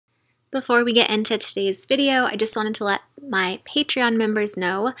Before we get into today's video, I just wanted to let my Patreon members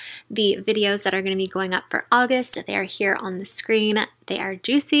know the videos that are going to be going up for August. They are here on the screen. They are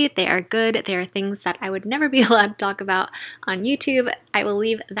juicy, they are good, they are things that I would never be allowed to talk about on YouTube. I will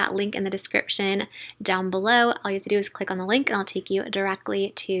leave that link in the description down below. All you have to do is click on the link and I'll take you directly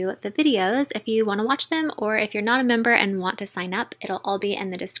to the videos if you want to watch them, or if you're not a member and want to sign up, it'll all be in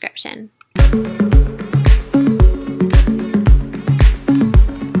the description.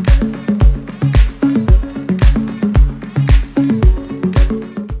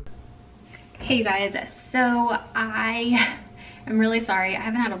 Hey you guys, so I am really sorry. I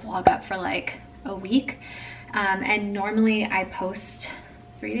haven't had a vlog up for like a week, and normally I post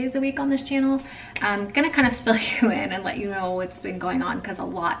 3 days a week on this channel. I'm gonna kind of fill you in and let you know what's been going on because a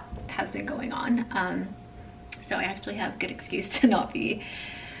lot has been going on. So I actually have good excuse to not be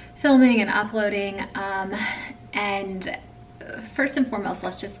filming and uploading. And first and foremost,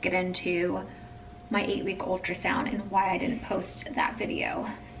 let's just get into my 8-week ultrasound and why I didn't post that video.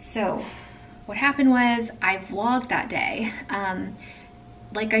 So what happened was I vlogged that day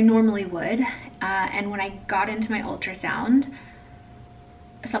like I normally would, and when I got into my ultrasound,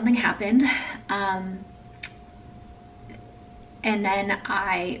 something happened, and then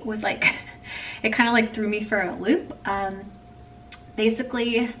I was like, it kind of like threw me for a loop.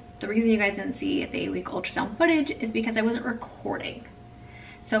 Basically, the reason you guys didn't see the 8-week ultrasound footage is because I wasn't recording.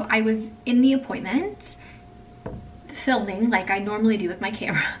 So I was in the appointment filming like I normally do with my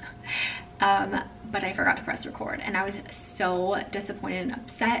camera. But I forgot to press record, and I was so disappointed and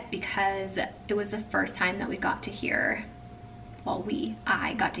upset because it was the first time that we got to hear, well,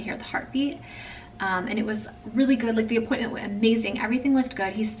 I got to hear the heartbeat, and it was really good. Like the appointment went amazing, everything looked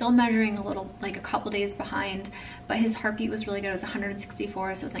good. He's still measuring a little, like a couple days behind, but his heartbeat was really good. It was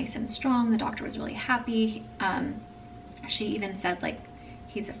 164, so it was nice and strong. The doctor was really happy. She even said like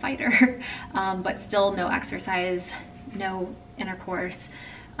he's a fighter, but still no exercise, no intercourse.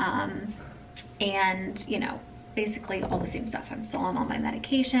 And you know, basically all the same stuff. I'm still on all my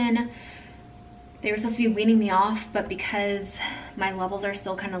medication. They were supposed to be weaning me off, but because my levels are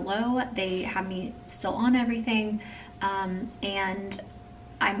still kind of low, they have me still on everything. And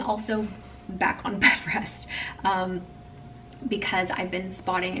I'm also back on bed rest because I've been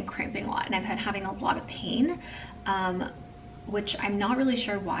spotting and cramping a lot, and I've been having a lot of pain, which I'm not really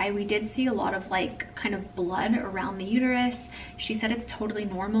sure why. We did see a lot of like kind of blood around the uterus. She said it's totally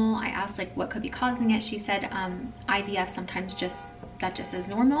normal. I asked like what could be causing it. She said IVF sometimes just is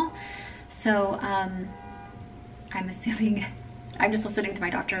normal. So I'm assuming, I'm just listening to my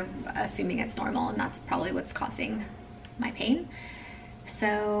doctor assuming it's normal, and that's probably what's causing my pain.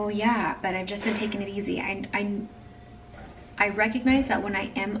 So yeah, but I've just been taking it easy. I recognize that when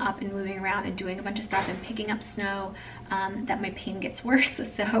I am up and moving around and doing a bunch of stuff and picking up snow, that my pain gets worse.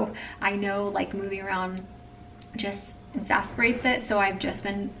 So I know like moving around just exasperates it. So I've just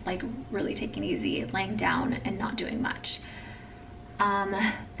been like really taking it easy, laying down and not doing much.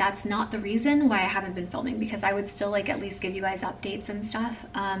 That's not the reason why I haven't been filming, because I would still like at least give you guys updates and stuff.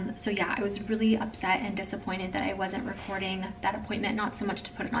 So yeah, I was really upset and disappointed that I wasn't recording that appointment, not so much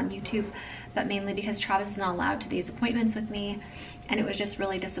to put it on YouTube, but mainly because Travis is not allowed to these appointments with me. And it was just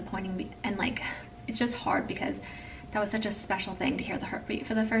really disappointing, and like, it's just hard because that was such a special thing to hear the heartbeat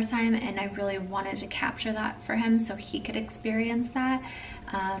for the first time. And I really wanted to capture that for him so he could experience that.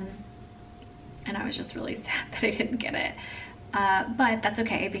 And I was just really sad that I didn't get it. But that's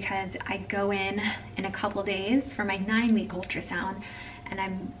okay, because I go in a couple days for my 9-week ultrasound, and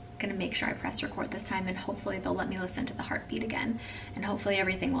I'm gonna make sure I press record this time, and hopefully they'll let me listen to the heartbeat again, and hopefully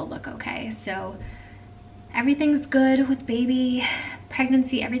everything will look okay. So everything's good with baby,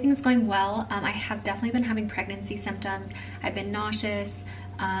 pregnancy, everything's going well. I have definitely been having pregnancy symptoms. I've been nauseous,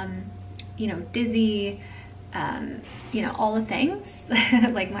 you know, dizzy, you know, all the things.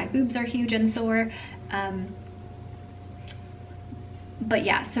 Like my boobs are huge and sore. But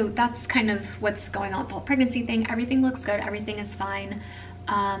yeah, so that's kind of what's going on with the whole pregnancy thing. Everything looks good, everything is fine.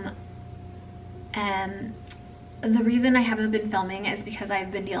 And the reason I haven't been filming is because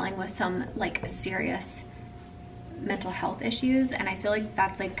I've been dealing with some like serious mental health issues, and I feel like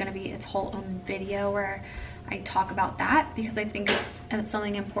that's like gonna be its whole own video where I talk about that, because I think it's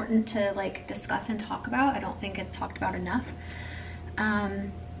something important to like discuss and talk about. I don't think it's talked about enough.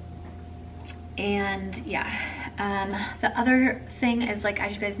 And yeah, the other thing is, like,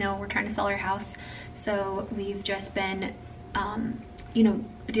 as you guys know, we're trying to sell our house, so we've just been you know,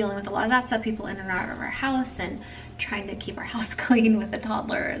 dealing with a lot of that stuff, people in and out of our house, and trying to keep our house clean with a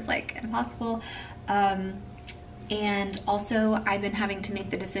toddler is like impossible. And also I've been having to make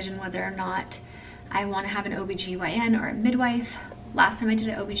the decision whether or not I want to have an OBGYN or a midwife, last time I did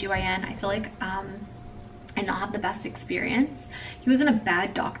an OBGYN, I feel like I not have the best experience. He wasn't a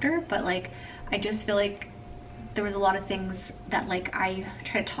bad doctor, but like I just feel like there was a lot of things that like I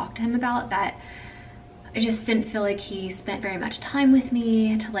tried to talk to him about that I just didn't feel like he spent very much time with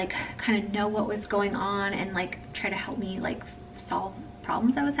me to like kind of know what was going on and like try to help me like solve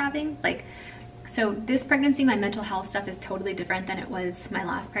problems I was having. Like, so this pregnancy, my mental health stuff is totally different than it was my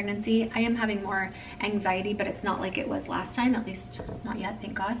last pregnancy. I am having more anxiety, but it's not like it was last time, at least not yet,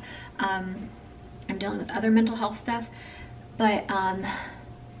 thank God. I'm dealing with other mental health stuff, but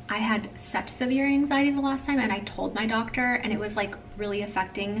I had such severe anxiety the last time, and I told my doctor, and it was like really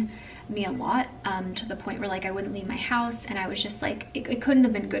affecting me a lot, to the point where like I wouldn't leave my house, and I was just like, it couldn't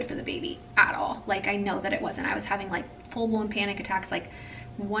have been good for the baby at all. Like I know that it wasn't. I was having like full-blown panic attacks, like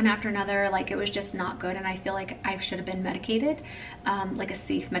one after another. Like it was just not good, and I feel like I should have been medicated, like a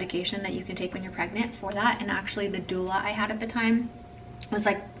safe medication that you can take when you're pregnant for that. And actually the doula I had at the time was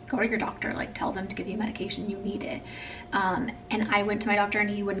like, go to your doctor, like tell them to give you medication, you need it. And I went to my doctor and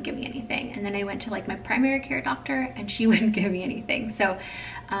he wouldn't give me anything. And then I went to like my primary care doctor and she wouldn't give me anything. So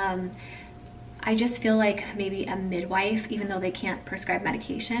I just feel like maybe a midwife, even though they can't prescribe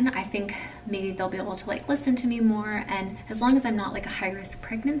medication, I think maybe they'll be able to like listen to me more. And as long as I'm not like a high risk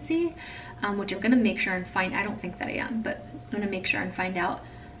pregnancy, which I'm gonna make sure and find, I don't think that I am, but I'm gonna make sure and find out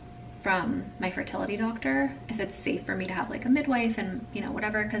from my fertility doctor if it's safe for me to have like a midwife and you know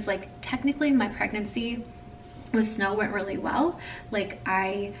whatever, because like technically my pregnancy with Snow went really well. Like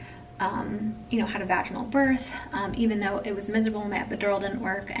I you know, had a vaginal birth, even though it was miserable. My epidural didn't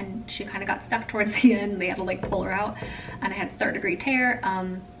work and she kind of got stuck towards the end. They had to like pull her out, and I had a 3rd degree tear.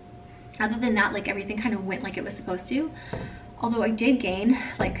 Other than that, like everything kind of went like it was supposed to, although I did gain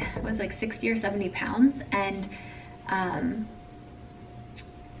like, it was like 60 or 70 pounds, and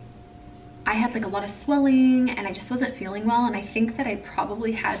I had like a lot of swelling and I just wasn't feeling well. And I think that I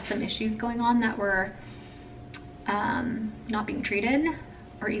probably had some issues going on that were not being treated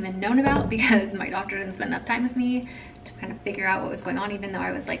or even known about, because my doctor didn't spend enough time with me to kind of figure out what was going on, even though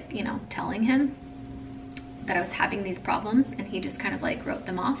I was like, you know, telling him that I was having these problems, and he just kind of like wrote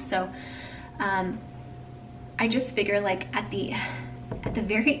them off. So I just figure like at the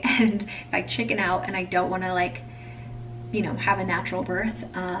very end, if I chicken out and I don't want to like, you know, have a natural birth,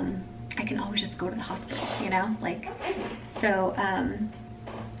 I can always just go to the hospital, you know, like, so,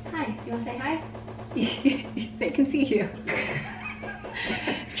 hi, do you want to say hi? They can see you.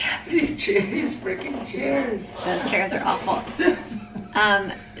 These freaking chairs. Those chairs are awful.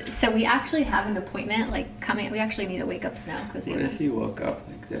 So we actually have an appointment, like, coming, we actually need to wake up Snow, because we What if you woke up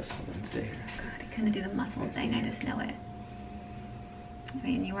like this? Hold on, stay here. God, I couldn't do the muscle thing, I just know it. I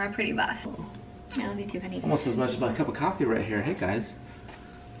mean, you are pretty buff. I love you too, honey. Almost as much as my cup of coffee right here. Hey, guys.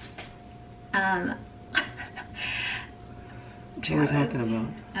 What are we talking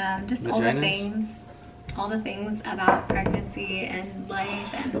about? Just Vaginas? all the things about pregnancy and life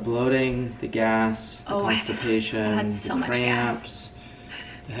and The bloating, the gas, the constipation, I had so the much cramps,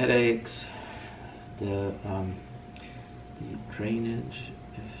 the headaches, the drainage,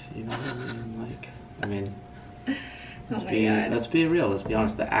 if you know what I mean. Like, let's be real. Let's be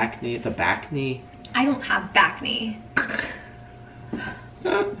honest. The acne, the back knee. I don't have back knee.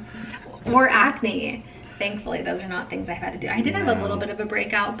 Or acne. Thankfully, those are not things I've had to do. I did have a little bit of a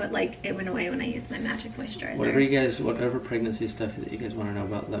breakout, but like it went away when I used my magic moisturizer. Whatever pregnancy stuff that you guys want to know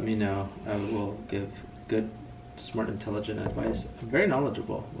about, let me know. I will give good, smart, intelligent advice. I'm very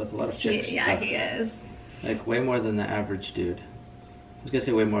knowledgeable with a lot of chicks. Yeah, he is. Like way more than the average dude. I was gonna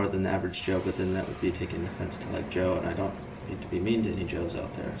say way more than the average Joe, but then that would be taking offense to like Joe, and I don't need to be mean to any Joes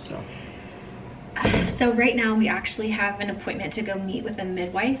out there, so. So right now we actually have an appointment to go meet with a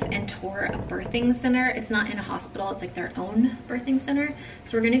midwife and tour a birthing center. It's not in a hospital, it's like their own birthing center.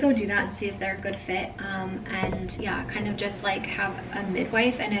 So we're gonna go do that and see if they're a good fit. And yeah, kind of just like have a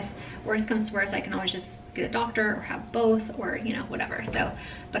midwife, and if worse comes to worse, I can always just get a doctor or have both, or you know, whatever. So,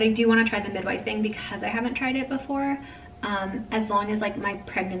 but I do wanna try the midwife thing because I haven't tried it before. As long as like my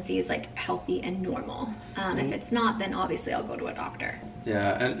pregnancy is like healthy and normal. If it's not, then obviously I'll go to a doctor.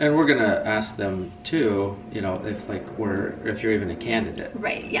 Yeah, and we're gonna ask them too, you know, if like if you're even a candidate.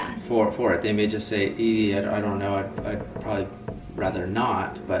 Right, yeah. For it. They may just say, Evie, I don't know, I'd probably rather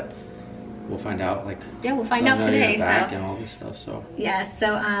not, but we'll find out. Like, yeah, we'll find out today. So and all this stuff. So yeah,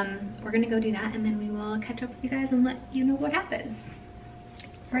 so we're gonna go do that, and then we will catch up with you guys and let you know what happens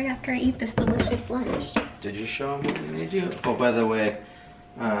right after I eat this delicious lunch. Did you show them what we made you? Oh, by the way,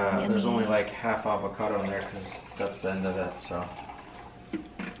 there's only like half avocado in there because that's the end of it. So.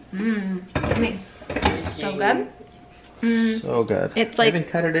 Yummy. So good. So good. It's like, I even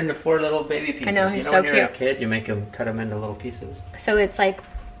cut it into 4 little baby pieces. I know, he's you know, so when you're cute. a kid, you make him cut them into little pieces. So it's like,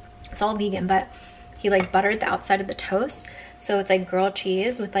 it's all vegan, but he like buttered the outside of the toast. So it's like grilled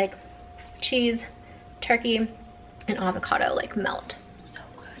cheese with like cheese, turkey, and avocado like melt. So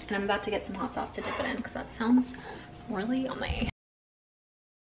good. And I'm about to get some hot sauce to dip it in because that sounds really yummy.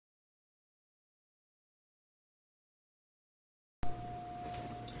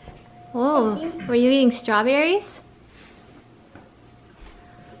 Oh, were you eating strawberries?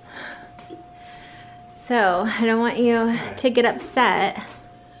 So, I don't want you to get upset.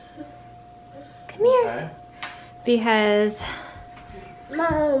 Come here. Okay. Because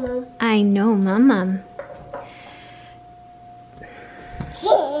Mama. I know, Mama.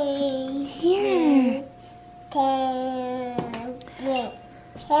 Here.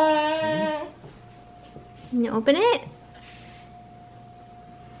 Can you open it?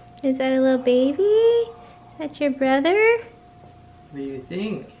 Is that a little baby? Is that your brother? What do you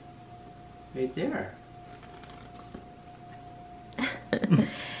think? Right there.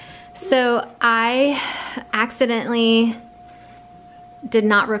 So I accidentally did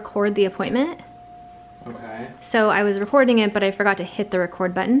not record the appointment. Okay. So I was recording it, but I forgot to hit the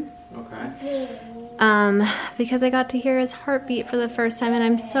record button. Okay. Because I got to hear his heartbeat for the first time, and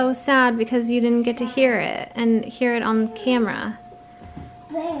I'm so sad because you didn't get to hear it and hear it on camera.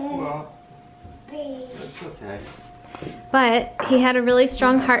 Well, that's okay. But he had a really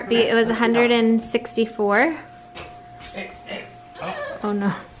strong heartbeat. It was 164. Oh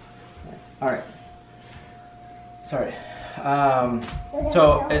no. All right. Sorry.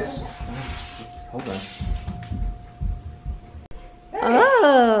 So it's. Hold on.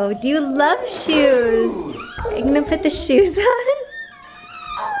 Oh, do you love shoes? I'm gonna put the shoes on.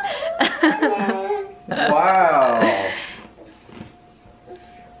 Wow.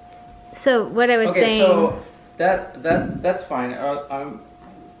 So what I was Okay, saying. so that's fine. I'm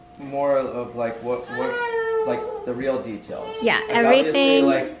more of like what like the real details. Yeah, Like, everything.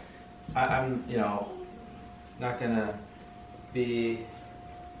 obviously, like I'm not gonna be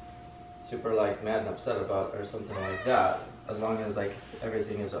super like mad and upset about or something like that, as long as like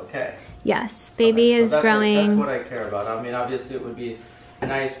everything is okay. Yes, baby Okay, so is that's growing. What I care about. I mean, obviously it would be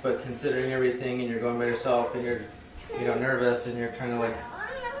nice, but considering everything and you're going by yourself and you're nervous and you're trying to like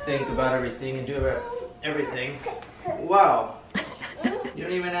think about everything and do everything. Wow. You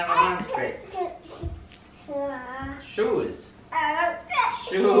don't even have a on straight. Shoes.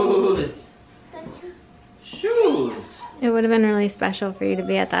 Shoes. Shoes. It would have been really special for you to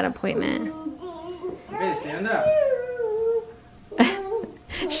be at that appointment. Okay, stand up.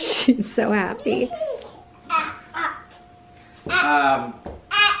 She's so happy. Yeah,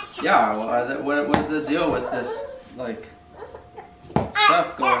 well, what was the deal with this, like,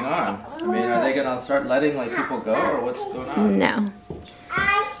 stuff going on? I mean, are they gonna start letting, like, people go, or what's going on? No.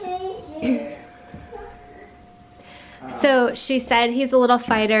 So she said he's a little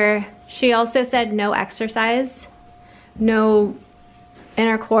fighter. She also said no exercise, no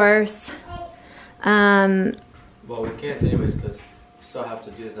intercourse. Well, we can't anyways, because we still have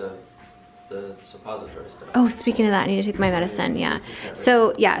to do the suppository stuff. Oh, speaking of that, I need to take my medicine. Yeah.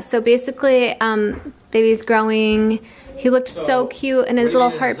 So yeah. So basically, baby's growing. He looked so cute, and his little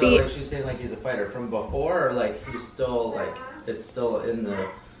heartbeat. So, like, she's saying like he's a fighter from before, or like he's still like it's still in the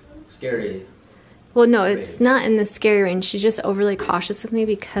scary. Well, no, it's not in the scary range. She's just overly cautious with me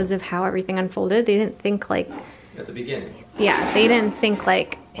because of how everything unfolded. They didn't think like. At the beginning. Yeah, they didn't think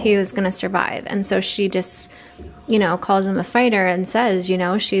like he was gonna survive, and so she just, calls him a fighter and says,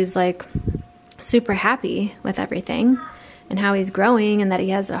 she's like super happy with everything and how he's growing and that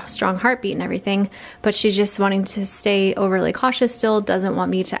he has a strong heartbeat and everything, but she's just wanting to stay overly cautious still, doesn't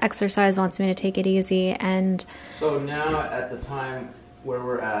want me to exercise, wants me to take it easy. And so now at the time where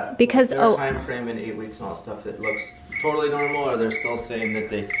we're at, because their time frame in 8 weeks and all that stuff, it looks totally normal, or they're still saying that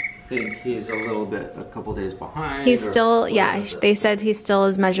they think he's a couple days behind? He's still, yeah, they said he still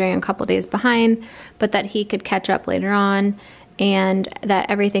is measuring a couple days behind, but that he could catch up later on and that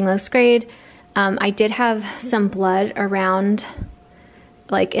everything looks great. I did have some blood around,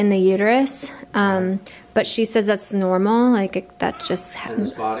 like in the uterus, but she says that's normal, like that just In the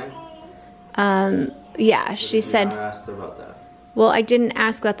spotting? yeah, she said. I asked her about that. Well, I didn't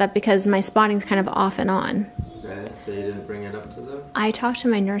ask about that because my spotting's kind of off and on. Okay, so you didn't bring it up to them? I talked to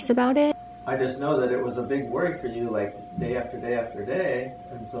my nurse about it. I just know that it was a big worry for you, like day after day after day,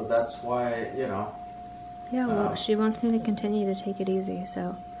 and so that's why, Yeah, well, she wants me to continue to take it easy,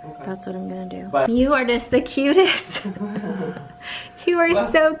 so Okay. that's what I'm gonna do. But- You are just the cutest. You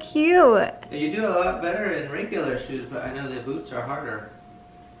are so cute. You do a lot better in regular shoes, but I know the boots are harder.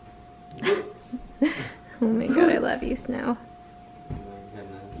 Boots. Oh my god, I love you, Snow. Oh my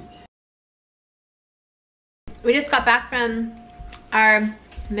goodness. We just got back from our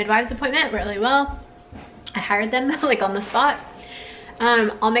midwives appointment really well. I hired them like on the spot.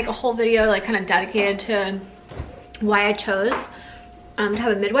 I'll make a whole video like kind of dedicated to why I chose to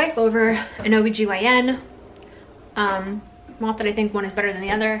have a midwife over an OBGYN. Not that I think one is better than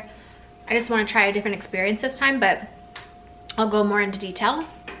the other. I just want to try a different experience this time, but I'll go more into detail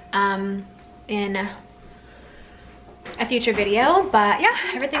in a future video. But yeah,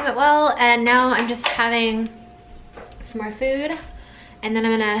 everything went well, and now I'm just having some more food, and then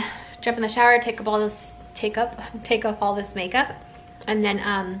I'm gonna jump in the shower, take off all this makeup, and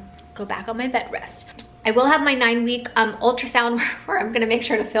then go back on my bed rest. I will have my 9-week ultrasound where I'm gonna make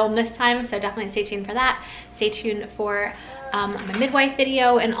sure to film this time, so definitely stay tuned for that. Stay tuned for my midwife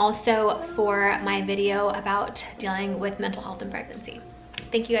video, and also for my video about dealing with mental health and pregnancy.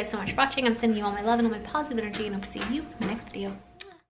 Thank you guys so much for watching. I'm sending you all my love and all my positive energy, and hope to see you in my next video.